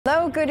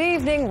Hello, good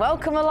evening,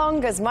 welcome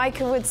along, as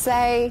Micah would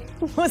say.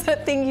 What's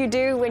that thing you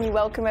do when you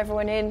welcome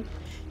everyone in?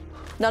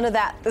 None of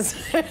that.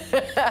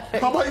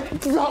 How about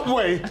that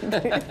way?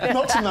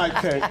 Not tonight,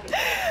 Kate.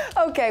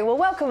 OK, well,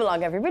 welcome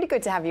along, everybody.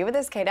 Good to have you with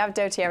us. Kate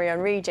Abdo, Thierry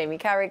Henry, Jamie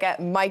Carragher,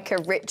 Micah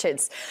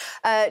Richards.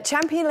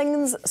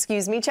 Champions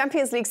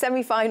League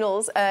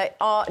semi-finals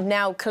are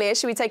now clear.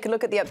 Should we take a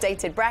look at the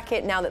updated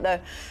bracket now that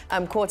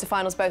the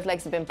quarter-finals, both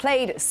legs have been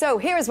played? So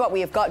here is what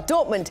we have got.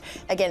 Dortmund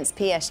against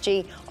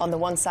PSG on the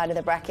one side of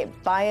the bracket.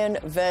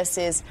 Bayern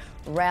versus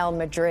Real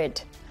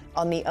Madrid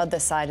on the other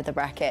side of the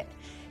bracket.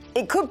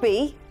 It could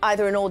be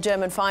either an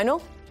all-German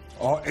final.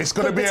 Oh, it's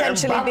going to be an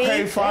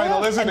Mbappe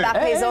final, isn't it?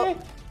 Hey,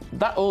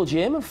 that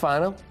all-German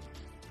final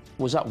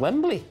was at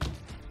Wembley.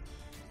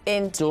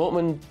 In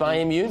Dortmund,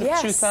 Bayern Munich,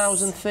 yes.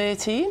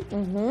 2013.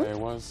 It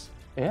was.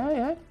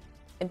 Yeah.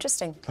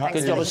 Interesting.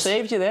 Good job, I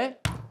saved you there.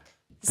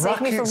 Saved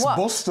me from what?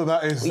 Buster,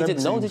 that is. You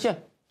didn't know, did you?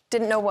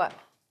 Didn't know what?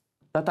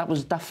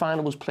 That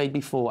final was played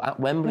before at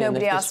Wembley.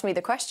 Nobody asked me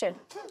the question.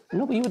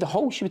 No, but you were the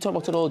host. You were talking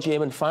about an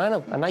all-German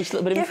final. A nice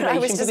little bit of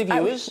information for the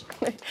viewers.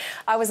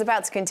 I was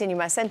about to continue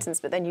my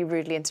sentence, but then you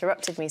rudely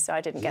interrupted me, so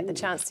I didn't get the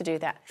chance to do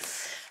that.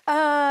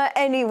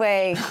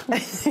 Anyway,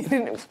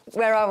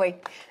 where are we?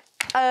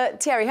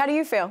 Thierry, how do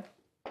you feel?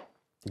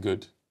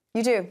 Good.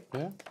 You do?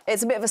 Yeah.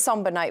 It's a bit of a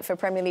sombre night for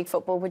Premier League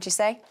football, would you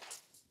say?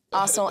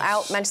 Arsenal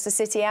out, Manchester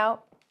City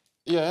out?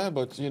 Yeah,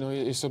 but, you know,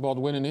 it's about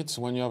winning it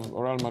when you have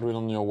Real Madrid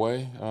on your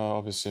way.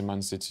 Obviously,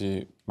 Man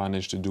City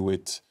managed to do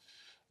it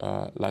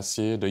last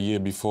year. The year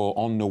before,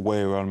 on the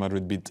way, Real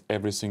Madrid beat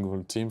every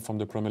single team from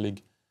the Premier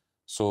League.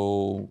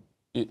 So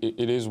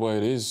it is what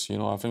it is. You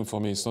know, I think for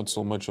me, it's not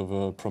so much of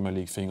a Premier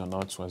League thing or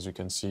not. So as you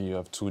can see, you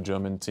have two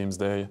German teams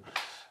there,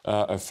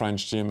 a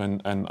French team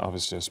and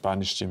obviously a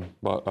Spanish team.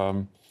 But,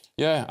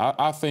 yeah,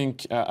 I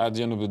think at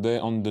the end of the day,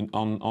 on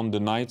the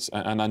night,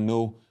 and I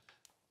know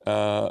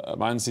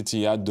Man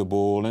City had the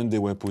ball and they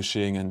were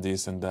pushing and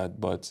this and that,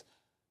 but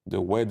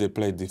the way they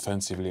played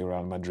defensively,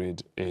 Real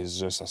Madrid, is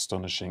just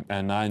astonishing.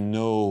 And I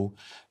know,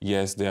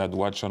 yes, they had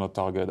one shot on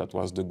target, that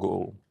was the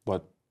goal,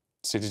 but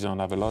City don't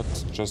have a lot,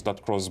 just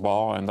that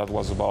crossbar, and that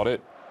was about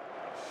it.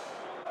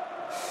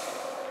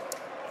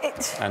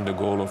 And the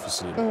goal,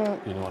 obviously, you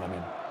know what I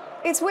mean.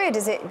 It's weird,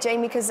 is it,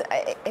 Jamie? Because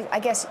I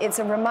guess it's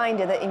a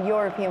reminder that in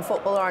European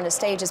football, or on a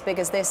stage as big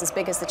as this, as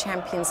big as the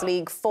Champions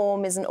League,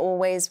 form isn't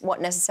always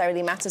what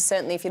necessarily matters,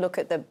 certainly if you look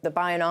at the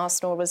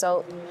Bayern-Arsenal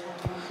result.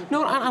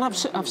 No, and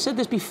I've said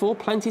this before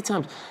plenty of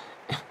times.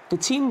 The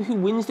team who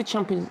wins the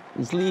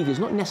Champions League is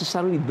not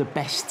necessarily the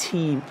best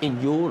team in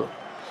Europe.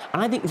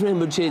 And I think Real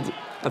Madrid,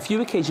 a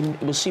few occasions,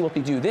 we'll see what they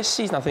do this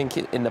season. I think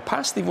in the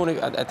past, they've won.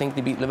 I think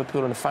they beat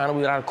Liverpool in the final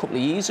we had a couple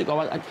of years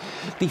ago.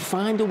 They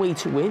find a way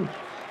to win.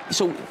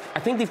 So I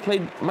think they've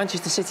played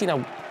Manchester City now,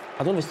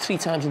 I don't know if it's 3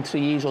 times in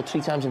 3 years or 3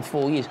 times in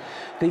 4 years.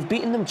 They've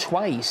beaten them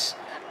twice,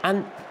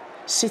 and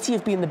City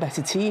have been the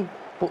better team.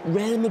 But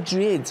Real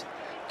Madrid,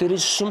 there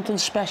is something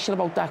special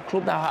about that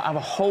club. They have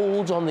a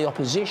hold on the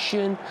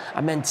opposition,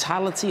 a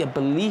mentality, a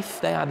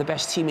belief they are the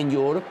best team in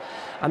Europe.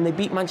 And they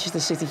beat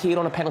Manchester City here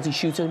on a penalty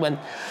shooter when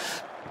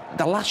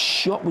the last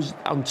shot was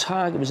on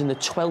target, was in the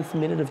 12th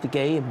minute of the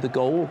game, the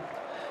goal.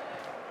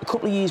 A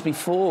couple of years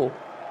before,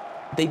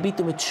 they beat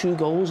them with 2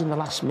 goals in the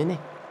last minute.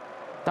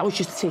 That was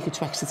just to take it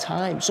to extra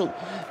time. So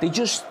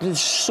there's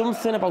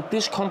something about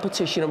this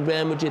competition at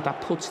Real Madrid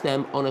that puts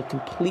them on a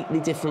completely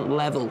different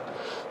level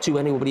to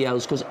anybody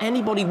else. Because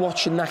anybody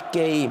watching that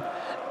game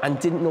and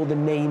didn't know the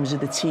names of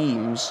the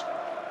teams,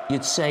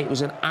 you'd say it was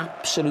an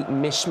absolute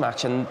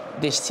mismatch. And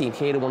this team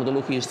here are one of the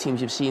luckiest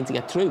teams you've seen to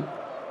get through.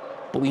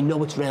 But we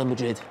know it's Real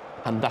Madrid,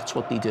 and that's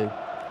what they do.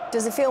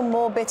 Does it feel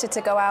more bitter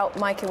to go out,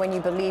 Micah, when you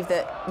believe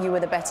that you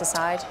were the better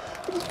side?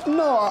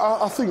 No,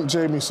 I think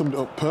Jamie summed it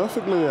up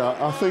perfectly.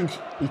 I think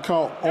you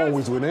can't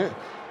always win it.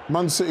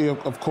 Man City,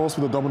 of course,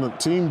 were the dominant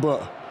team,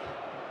 but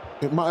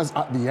it matters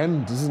at the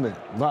end, isn't it?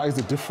 That is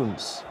the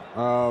difference.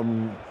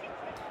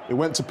 It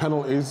went to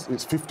penalties.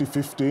 It's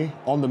 50-50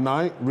 on the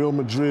night. Real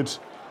Madrid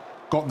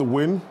got the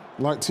win.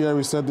 Like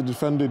Thierry said, they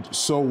defended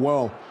so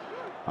well.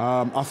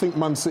 I think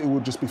Man City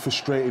would just be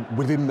frustrated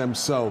within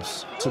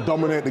themselves to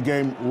dominate the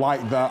game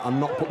like that and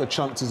not put the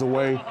chances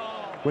away.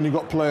 When you've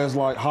got players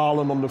like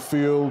Haaland on the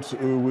field,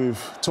 who we've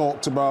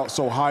talked about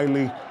so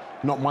highly,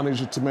 not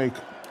managing to make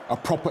a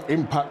proper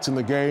impact in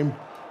the game.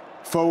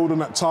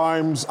 Foden at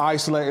times,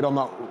 isolated on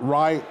that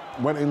right,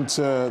 went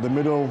into the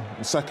middle,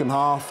 the second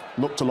half,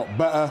 looked a lot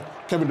better.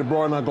 Kevin De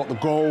Bruyne got the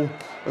goal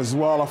as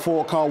well. I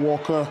thought Kyle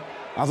Walker,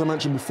 as I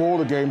mentioned before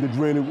the game, did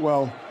really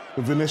well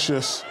with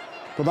Vinicius.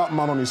 But that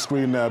man on his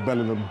screen there,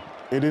 Bellingham,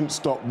 he didn't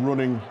stop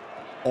running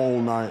all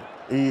night.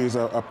 He is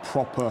a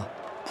proper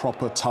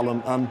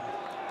talent. And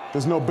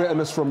there's no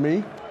bitterness from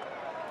me,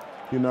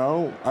 you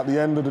know, at the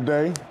end of the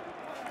day.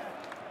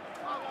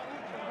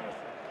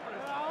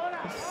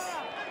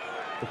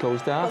 It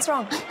goes down. What's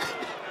wrong?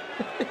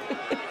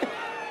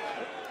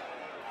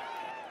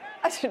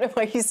 I don't know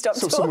why you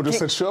stopped talking. Someone just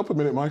said, shut up a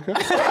minute, Micah.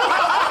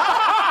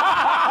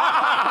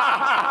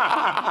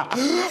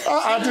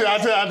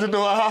 I didn't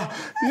know.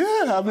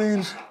 Yeah, I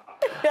mean,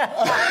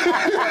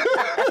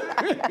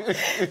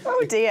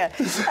 Oh dear.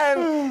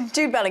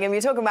 Jude Bellingham,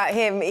 you're talking about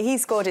him. He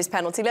scored his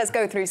penalty. Let's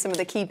go through some of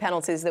the key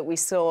penalties that we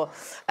saw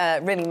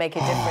really make a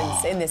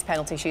difference in this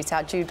penalty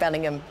shootout. Jude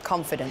Bellingham,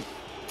 confident.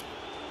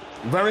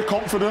 Very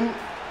confident.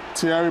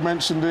 Thierry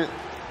mentioned it.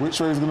 Which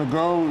way he's going to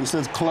go? He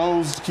says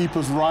closed,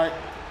 keeper's right.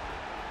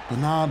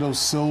 Bernardo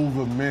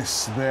Silva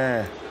miss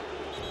there.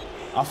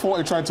 I thought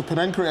he tried to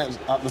Panenka it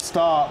at the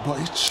start, but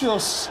it's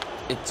just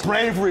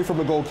bravery from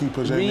the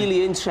goalkeeper, Jamie.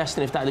 Really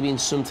interesting if that had been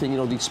something, you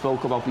know, they'd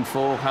spoke about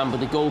beforehand, but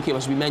the goalkeeper,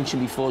 as we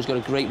mentioned before, has got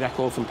a great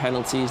record from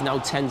penalties. Now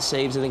 10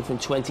 saves, I think, from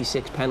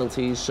 26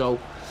 penalties, so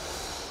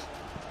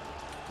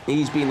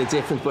he's been the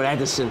difference. But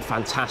Ederson,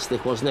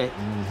 fantastic, wasn't it?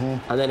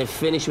 And then it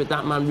finished with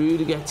that man,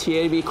 Rudiger.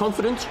 Thierry, be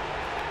confident?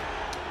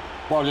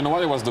 Well, you know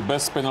what? It was the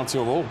best penalty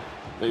of all.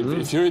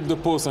 If you hit the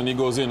post and he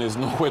goes in, there's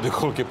no way the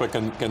goalkeeper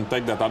can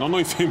take that. I don't know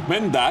if he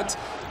meant that,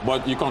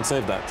 but you can't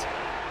save that.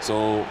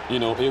 So, you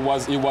know, it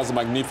was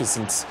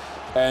magnificent.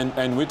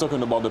 And we're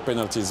talking about the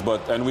penalties,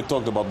 and we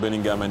talked about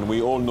Bellingham, and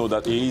we all know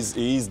that he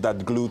is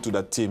that glue to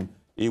that team.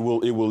 He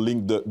will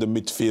link the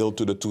midfield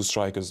to the two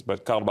strikers.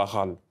 But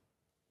Carvajal,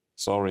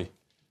 sorry,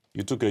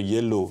 you took a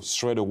yellow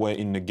straight away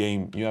in the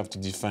game. You have to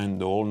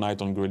defend the whole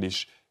night on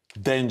Grealish.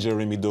 Then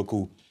Jeremy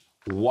Doku.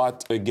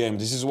 What a game.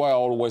 This is why I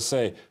always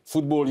say,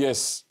 football,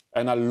 yes,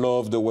 and I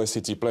love the way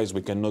City plays.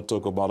 We cannot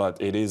talk about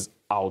that. It is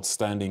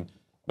outstanding.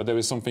 But there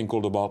is something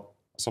called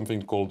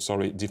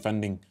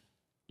defending.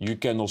 You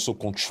can also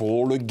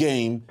control a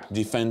game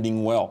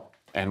defending well.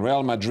 And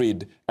Real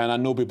Madrid, and I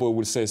know people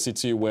will say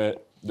City was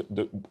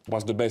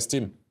the best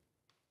team.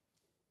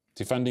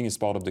 Defending is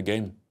part of the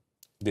game.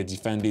 They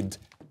defended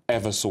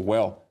ever so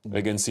well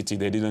against City.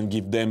 They didn't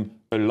give them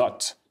a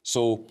lot.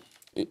 So,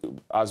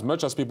 as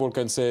much as people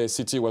can say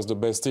City was the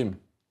best team,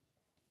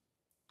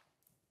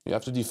 you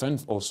have to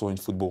defend also in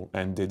football,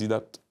 and they did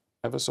that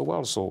ever so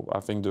well. So I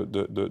think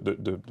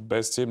the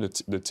best team,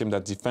 the team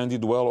that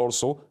defended well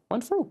also,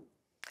 went through.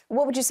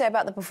 What would you say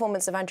about the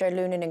performance of Andre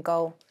Lunin in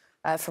goal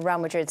for Real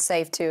Madrid?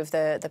 Saved two of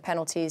the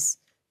penalties,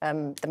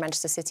 the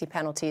Manchester City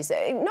penalties.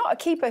 Not a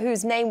keeper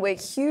whose name we're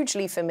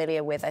hugely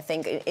familiar with, I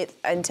think,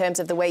 in terms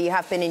of the way you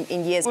have been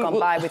in years gone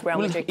by with Real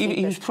Madrid keepers.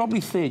 He was probably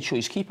third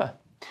choice keeper.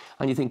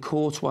 And you think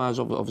Courtois,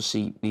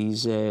 obviously,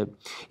 he's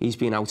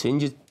been out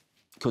injured.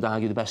 Could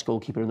argue the best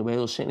goalkeeper in the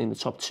world, sitting in the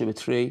top 2 or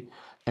 3.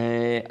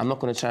 I'm not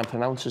going to try and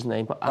pronounce his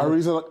name, but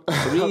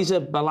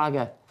Ariza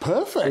Balaga.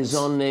 Perfect. Is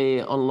on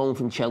loan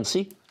from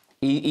Chelsea.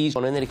 He's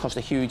gone in there. He cost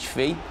a huge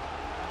fee.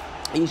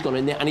 He's gone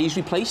in there and he's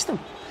replaced him.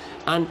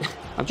 And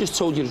I've just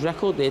told you his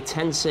record there: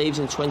 10 saves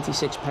and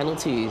 26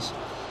 penalties,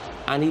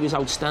 and he was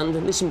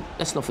outstanding. Listen,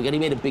 let's not forget he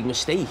made a big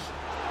mistake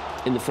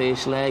in the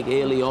first leg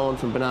early on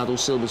from Bernardo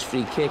Silva's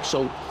free kick.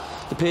 So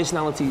the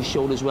personality he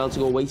showed as well to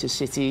go away to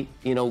City,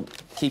 you know,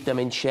 keep them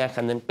in check,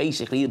 and then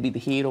basically he'll be the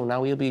hero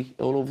now. He'll be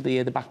all over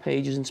the back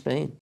pages in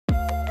Spain.